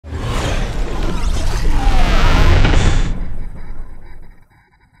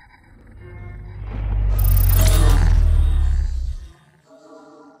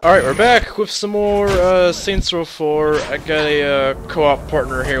Alright, we're back with some more Saints Row 4. I got a co-op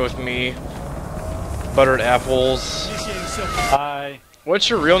partner here with me. Buttered Apples. Hi. What's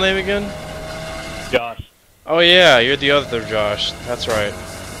your real name again? Josh. Oh yeah, you're the other Josh. That's right.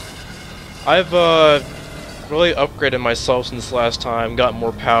 I've really upgraded myself since last time. Got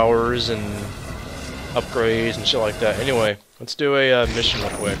more powers and upgrades and shit like that. Anyway, let's do a mission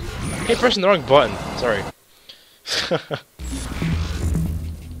real quick. Hey, pressing the wrong button. Sorry.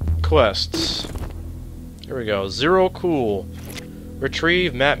 Quests. Here we go. Zero Cool.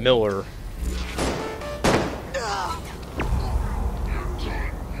 Retrieve Matt Miller.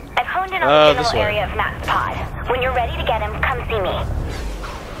 I've honed in on the this general way. area of Matt's pod. When you're ready to get him, come see me.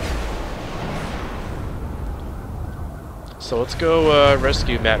 So let's go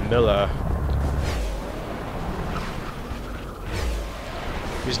rescue Matt Miller.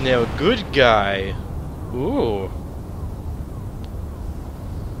 He's now a good guy. Ooh.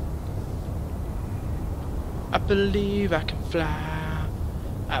 I believe I can fly.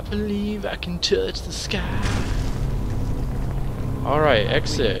 I believe I can touch the sky. Alright,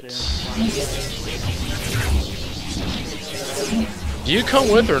 exit. Do you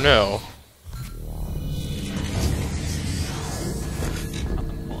come with or no?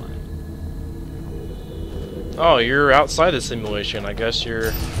 Oh, you're outside the simulation. I guess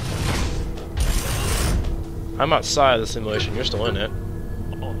you're... I'm outside the simulation. You're still in it.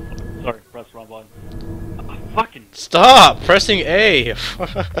 Oh, sorry, press the wrong button. Fucking Stop pressing A.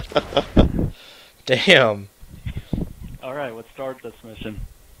 Damn. Alright, let's start this mission.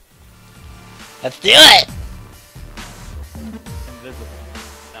 Let's do it. Invisible.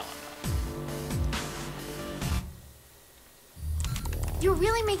 No, I'm not. You're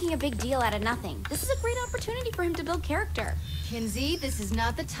really making a big deal out of nothing. This is a great opportunity for him to build character. Kinsey, this is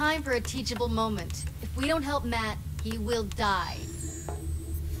not the time for a teachable moment. If we don't help Matt, he will die.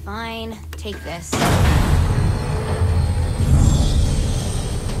 Fine, take this.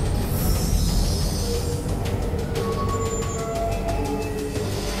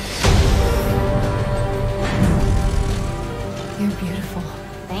 You're beautiful.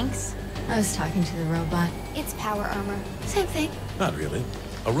 Thanks. I was talking to the robot. It's power armor. Same thing. Not really.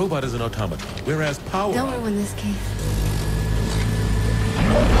 A robot is an automaton, whereas power... Don't ruin this, Keith.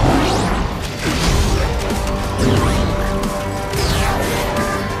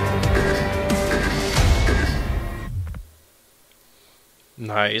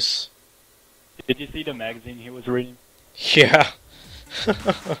 Nice. Did you see the magazine he was reading? Yeah.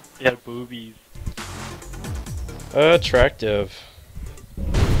 He had boobies. Attractive.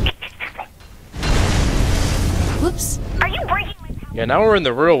 Whoops. Are you breaking my power? Yeah, now we're in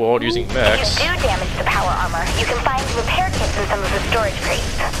the real world using If mechs. you do damage the power armor, you can find repair kits in some of the storage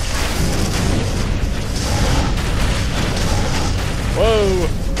crates. Whoa.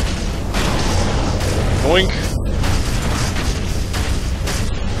 Boink.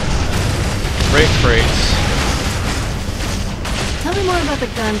 Freight crates. Tell me more about the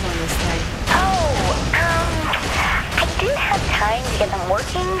guns on this thing. I didn't have time to get them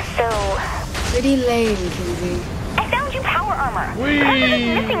working, so Pretty lame, Kinsey. I found you power armor. Whee! But I'm just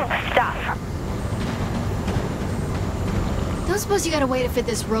missing stuff. Don't suppose you got a way to fit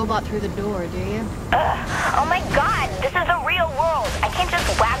this robot through the door, do you? Oh my god, this is the real world. I can't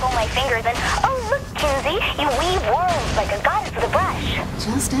just waggle my fingers and, oh look, Kinsey, you weave worlds like a goddess with a brush.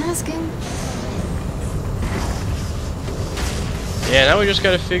 Just asking. Yeah, now we just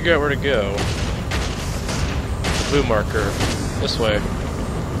gotta figure out where to go. Blue marker. This way.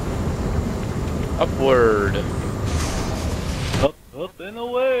 Upward. Up and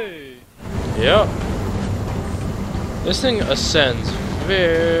away! Yep. This thing ascends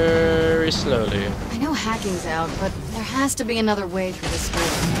very slowly. I know hacking's out, but there has to be another way through this door.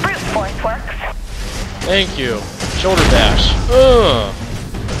 Brute force works. Thank you. Shoulder dash. Ugh.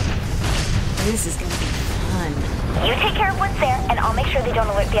 This is gonna be fun. You take care of what's there, and I'll make sure they don't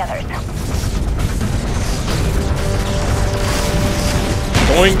alert the others.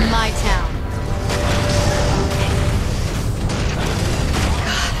 Boink. My town.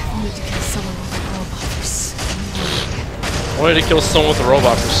 God, I wanted to kill someone with a robot for so long. Wanted to kill someone with a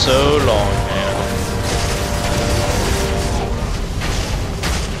robot for so long, man.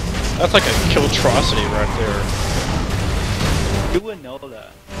 That's like a killtrocity right there. You wouldn't know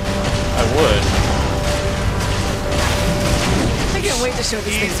that. I would. I can't wait to show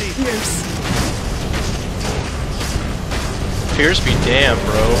this thing to Pierce. Pierce be damn,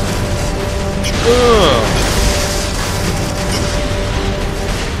 bro. Ugh.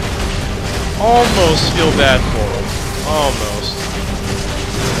 Almost feel bad for him. Almost.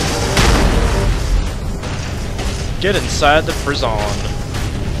 Get inside the prison.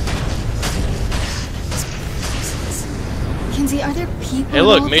 Kinsey, are there people? Hey, in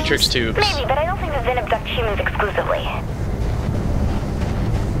look, all of Matrix those? tubes. Maybe, but I don't think the Vin abduct humans exclusively.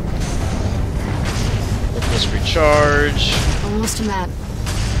 Let's recharge. Almost to Matt.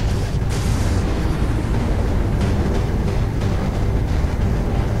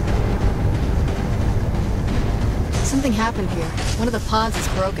 Something happened here. One of the pods is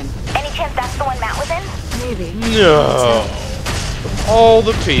broken. Any chance that's the one Matt was in? Maybe. No. Of all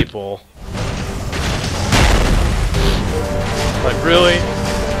the people. Like, really?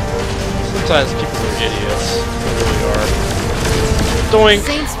 Sometimes people are idiots. They really are. Doink!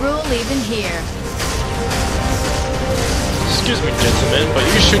 Saints rule even here. Excuse me, gentlemen, but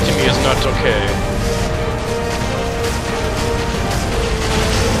you shooting me is not okay.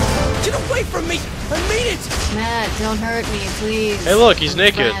 Get away from me! I mean it! Matt, don't hurt me, please. Hey, look, he's I'm a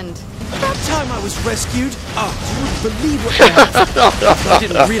naked. friend. About time I was rescued. Oh, you wouldn't believe what they had. I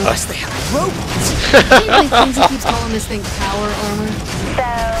didn't realize they had robots. Can you believe Kinsey keeps calling this thing power armor? So,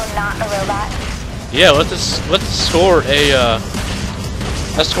 not a robot? Yeah, let's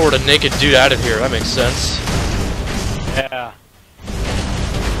escort a naked dude out of here. That makes sense. Yeah.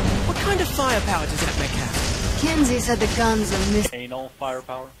 What kind of firepower does that mech have? Kinsey said the guns are missing. Anal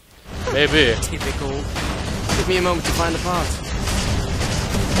firepower. Maybe. Typical. Give me a moment to find the parts.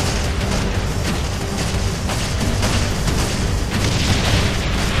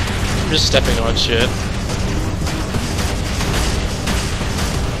 I'm just stepping on shit.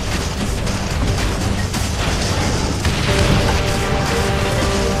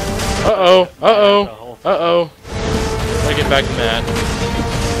 Uh-oh. Uh-oh. Uh-oh. Gotta get back to Matt.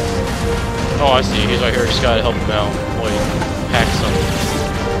 Oh, I see. He's right here. Just gotta help him out. Boy, hack something.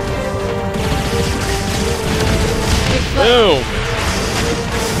 Boom!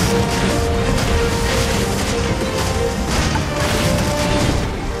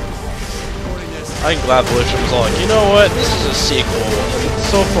 I'm glad Volition was all like, you know what? This is a sequel.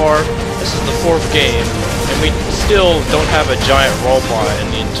 So far, this is the 4th game, and we still don't have a giant robot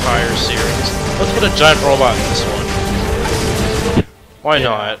in the entire series. Let's put a giant robot in this one. Why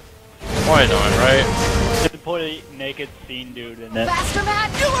not? Why not, right? Just put a naked scene dude in it. Faster,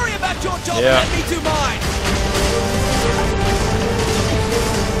 Matt! You worry about your job Yeah. and let me do mine!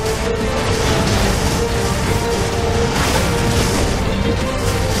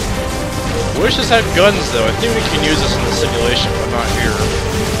 Wish this had guns though. I think we can use this in the simulation, but not here.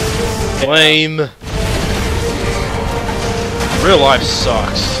 Lame. Real life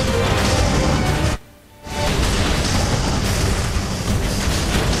sucks.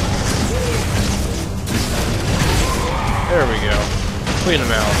 There we go. Clean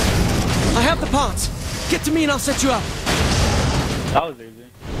them out. I have the parts. Get to me and I'll set you up. That was easy.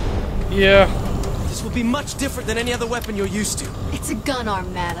 Yeah. This will be much different than any other weapon you're used to. It's a gun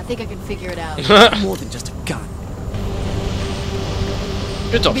arm, Matt. I think I can figure it out. More than just a gun.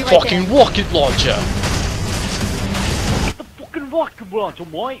 It's a Be right fucking there. rocket launcher. The fucking rocket launcher,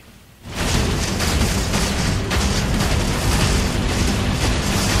 mate.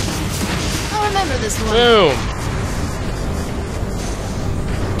 I'll remember this one. Boom.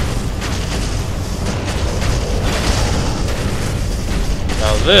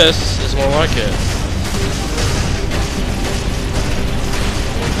 Now this is more like it.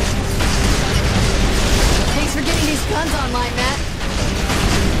 Thanks for getting these guns online, Matt.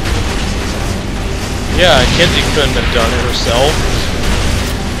 Yeah, Kenzie couldn't have done it herself.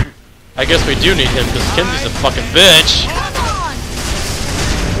 I guess we do need him because Kenzie's a fucking bitch. Come on!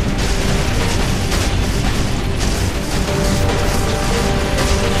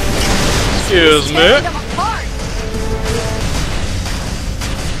 Excuse me. Tearing them apart.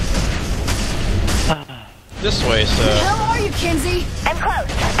 This way, so. How are you, Kinsey? I'm close.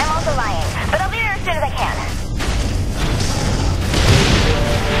 I'm also lying. But I'll be there as soon as I can.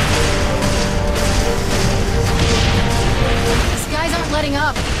 These guys aren't letting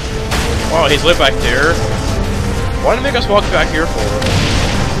up. Wow, he's way back there. Why did they make us walk back here for?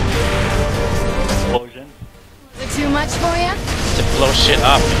 Explosion. Is it too much for you? To blow shit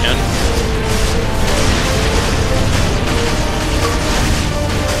up, man.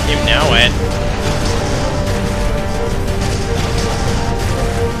 You know it.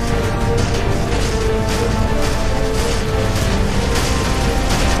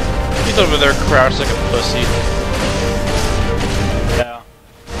 He's over there crouched like a pussy. Yeah.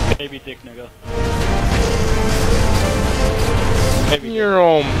 Baby dick nigga. Baby dick. You're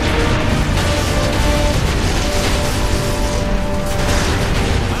home.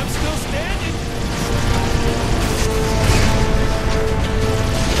 I'm still standing.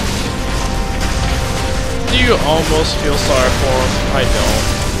 Do you almost feel sorry for him? I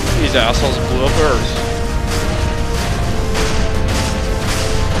don't. These assholes blew up Earth.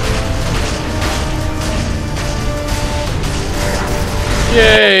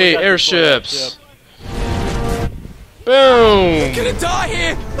 Yay, airships! Boom! Gonna die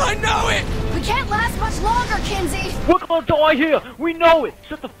here! I know it! We can't last much longer, Kinsey! We're gonna die here! We know it!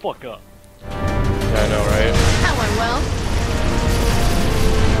 Shut the fuck up. Yeah, I know, right? That went well.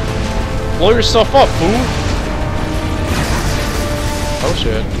 Blow yourself up, fool! Oh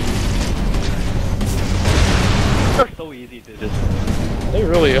shit. They're so easy to just... They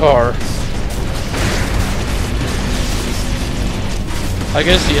really are. I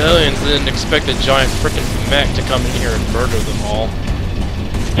guess the aliens didn't expect a giant frickin' mech to come in here and murder them all.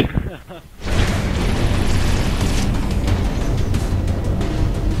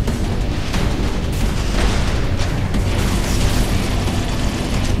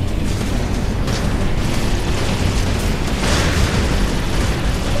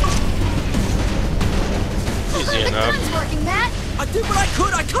 Easy The enough. gun's working, Matt! I did what I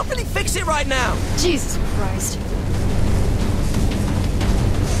could. I can't really fix it right now. Jesus Christ.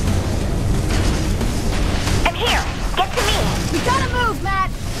 I'm here. Get to me. We gotta move, Matt!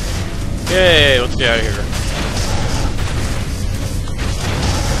 Yay, let's get out of here.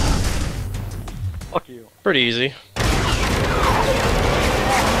 Fuck you. Pretty easy.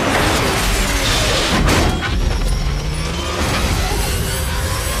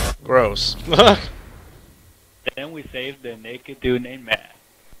 Gross. Then we saved the naked dude named Matt.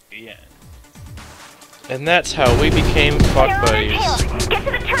 The end. And that's how we became fuck They're on our buddies. tail. Get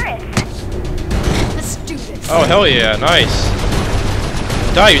to the turret. Let's do this. Oh, hell yeah, nice.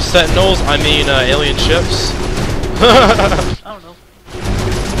 Die, you sentinels, I mean, alien ships. I don't know.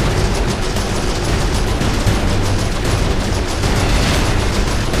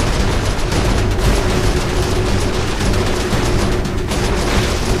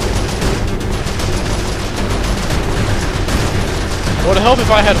 Would help if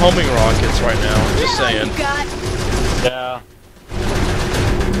I had homing rockets right now, just saying. You got... Yeah.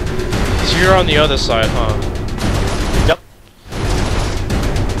 So you're on the other side, huh? Yep.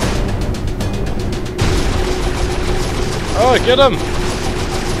 Oh, get him!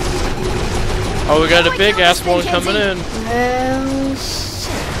 Oh, we got How a do I big kill ass this thing, one coming in.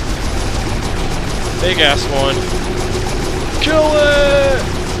 Big ass one. Kill it!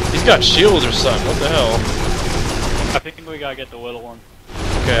 He's got shields or something, what the hell? I think we gotta get the little one.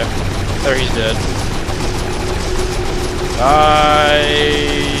 Okay. There, he's dead.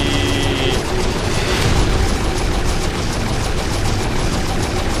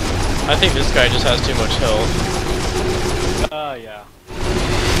 I think this guy just has too much health. Yeah.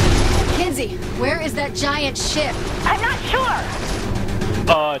 Kinsey, where is that giant ship? I'm not sure.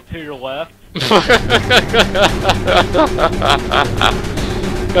 To your left.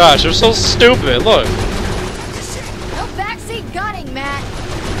 Gosh, they're so stupid, look. No backseat gunning, Matt.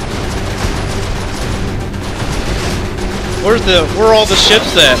 Where are all the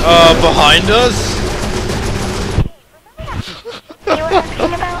ships at? Behind us? You were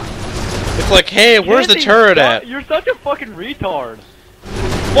asking about? It's like, hey, where's the Kinsey, turret at? You're such a fucking retard.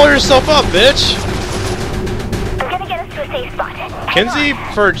 Blow yourself up, bitch! I'm gonna get us to a safe spot. Hang Kinsey,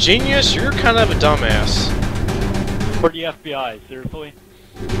 on. for a genius, you're kind of a dumbass. For the FBI, seriously?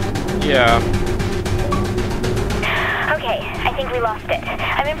 Yeah. Okay, I think we lost it.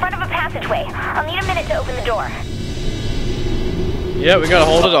 I'm in front of a passageway. I'll need a minute to open the door. Yeah, we gotta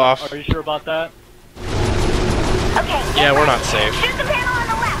hold it off. Are you sure about that? Okay. Yeah, we're not safe. Shoot the panel on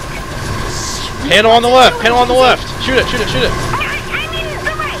the left. Panel on the left! Panel on the left! Shoot it, shoot it, shoot it! I mean,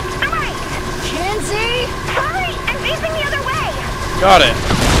 the right. The right. Kinsey! Sorry, I'm facing the other way. Got it.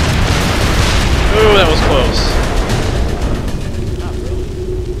 Ooh, that was close.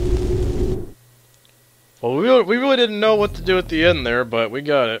 Well, we really didn't know what to do at the end there, but we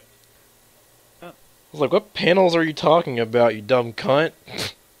got it. I was like, what panels are you talking about, you dumb cunt?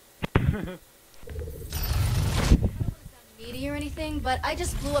 Meaty or anything, but I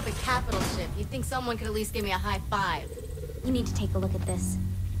just blew up a capital ship. You'd think someone could at least give me a high five. You need to take a look at this.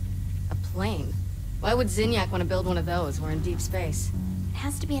 A plane? Why would Zinyak want to build one of those? We're in deep space. It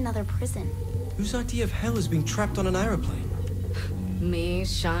has to be another prison. Whose idea of hell is being trapped on an aeroplane? Me,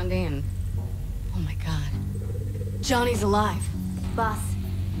 Shandi, and... oh my god. Johnny's alive. Boss,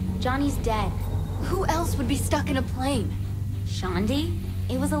 Johnny's dead. Who else would be stuck in a plane? Shandi?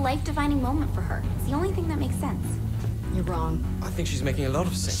 It was a life-defining moment for her. It's the only thing that makes sense. You're wrong. I think she's making a lot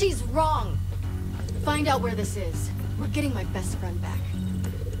of sense. She's wrong! Find out where this is. We're getting my best friend back.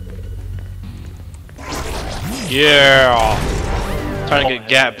 Yeah! Trying to get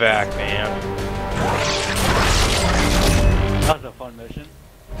Gat back, man. That was a fun mission.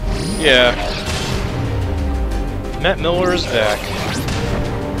 Yeah. Matt Miller is back.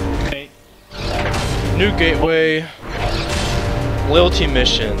 Hey, New gateway. Loyalty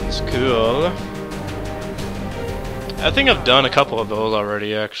missions, cool. I think I've done a couple of those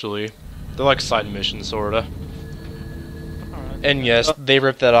already, actually. They're like side missions, sorta. And yes, they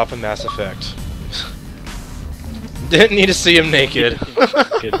ripped that off in Mass Effect. Didn't need to see him naked.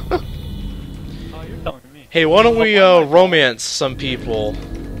 Oh, you're telling me. Hey, why don't we romance some people?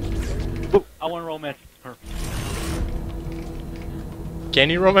 Ooh, I want to romance her. Can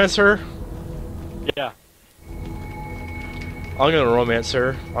you romance her? Yeah. I'm gonna romance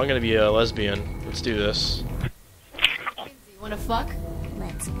her. I'm gonna be a lesbian. Let's do this. You wanna fuck?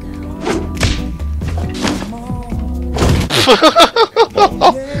 Let's go.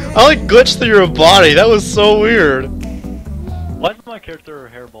 I like glitched through your body. That was so weird. Why is my character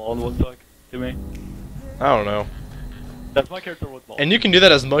hair bald? What's like to me? I don't know. That's my character with bald. And you can do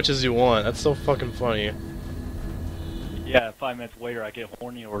that as much as you want. That's so fucking funny. Yeah, 5 minutes later I get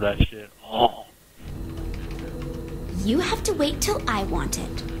horny over that shit. Oh. You have to wait till I want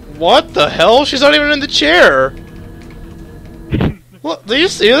it. What the hell? She's not even in the chair. What? Do you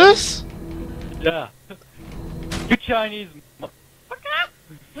see this? Yeah. You Chinese.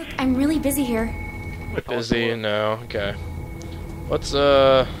 Look, I'm really busy here. Busy? No. Okay. Let's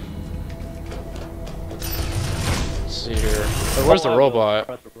see here. Oh, where's the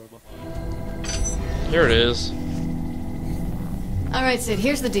robot? Here it is. Alright, Sid,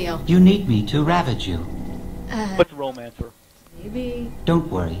 here's the deal. You need me to ravage you. What's romancer? Maybe.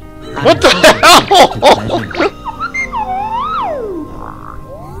 Don't worry. What the hell?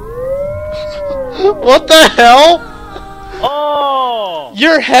 What the hell? Oh!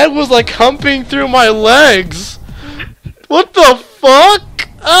 Your head was like humping through my legs. What the fuck?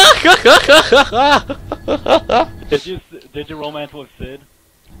 Did you romance with Sid?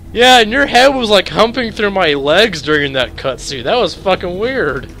 Yeah, and your head was like humping through my legs during that cutscene. That was fucking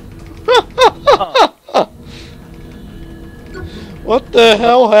weird. What the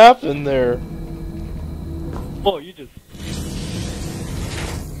hell happened there? Oh, you just.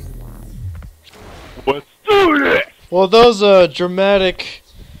 Let's do this! Well, those dramatic,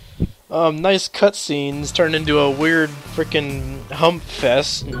 nice cutscenes turned into a weird freaking hump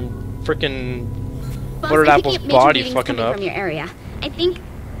fest and freaking Buttered Apple's body fucking up. From your area. I think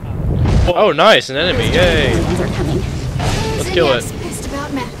Oh, nice, an enemy! Yay! they're coming. Let's kill it. Pissed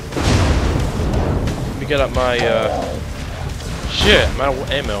about Matt. Let me get up my shit. I'm out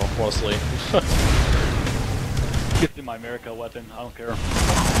of ammo mostly. It's in my America weapon. I don't care.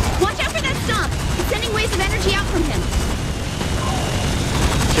 Watch out for that stomp! It's sending waves of energy out from him.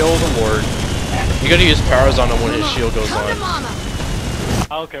 Kill the Lord. You gotta use powers on him when his shield goes Come to on. mama.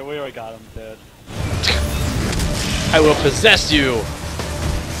 I don't care. We already got him dead. I will possess you!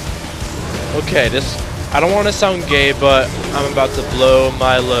 Okay, this... I don't want to sound gay, but I'm about to blow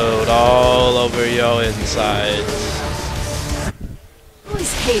my load all over your insides.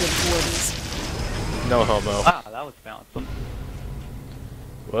 Always hated Wardens. No homo. Wow, that was bouncing.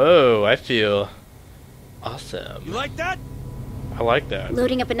 Whoa, I feel... awesome. You like that? I like that.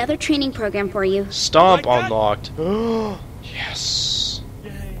 Loading up another training program for you. Stomp Like that? unlocked. Yes.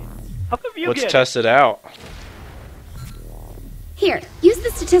 Yay. How come you Let's get test it out. Here, use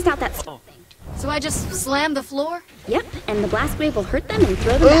this to test out that stomp thing. So I just slammed the floor? Yep, and the blast wave will hurt them and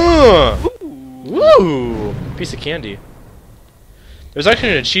throw them back. Woo! Piece of candy. There's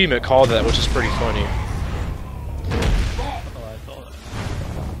actually an achievement called that, which is pretty funny. Oh, I saw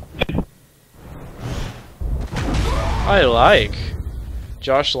that. I like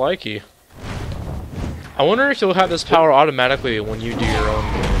Josh Likey. I wonder if you'll have this power automatically when you do your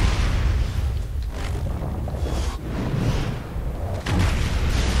own game.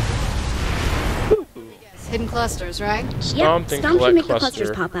 Yes, hidden clusters, right? Stomp Yep, and stomp can collect make cluster.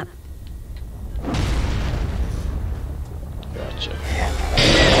 the clusters pop up. Gotcha.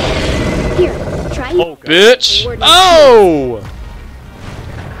 Here, try Oh, God. Bitch! Oh!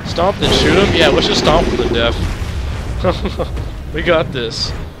 Stomp and shoot him? Yeah, let's just stomp him to death. We got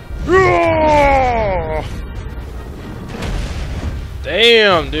this.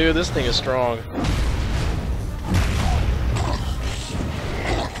 Damn, dude, this thing is strong.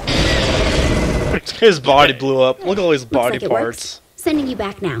 His body blew up. Look at all his body like it parts. works. Sending you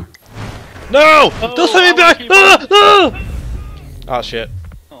back now. No! Don't send me back! I wanna keep Ah! Ah! Oh shit.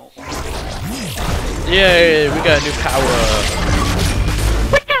 Oh. Yay, we got a new power.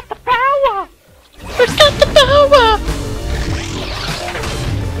 We got the power! We got the power!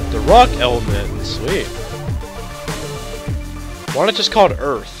 The rock element. Sweet. Why not just call it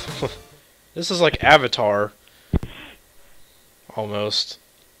Earth? This is like Avatar. Almost.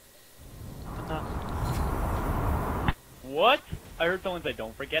 What? I heard someone say,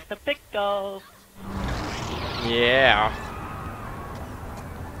 don't forget the pickles.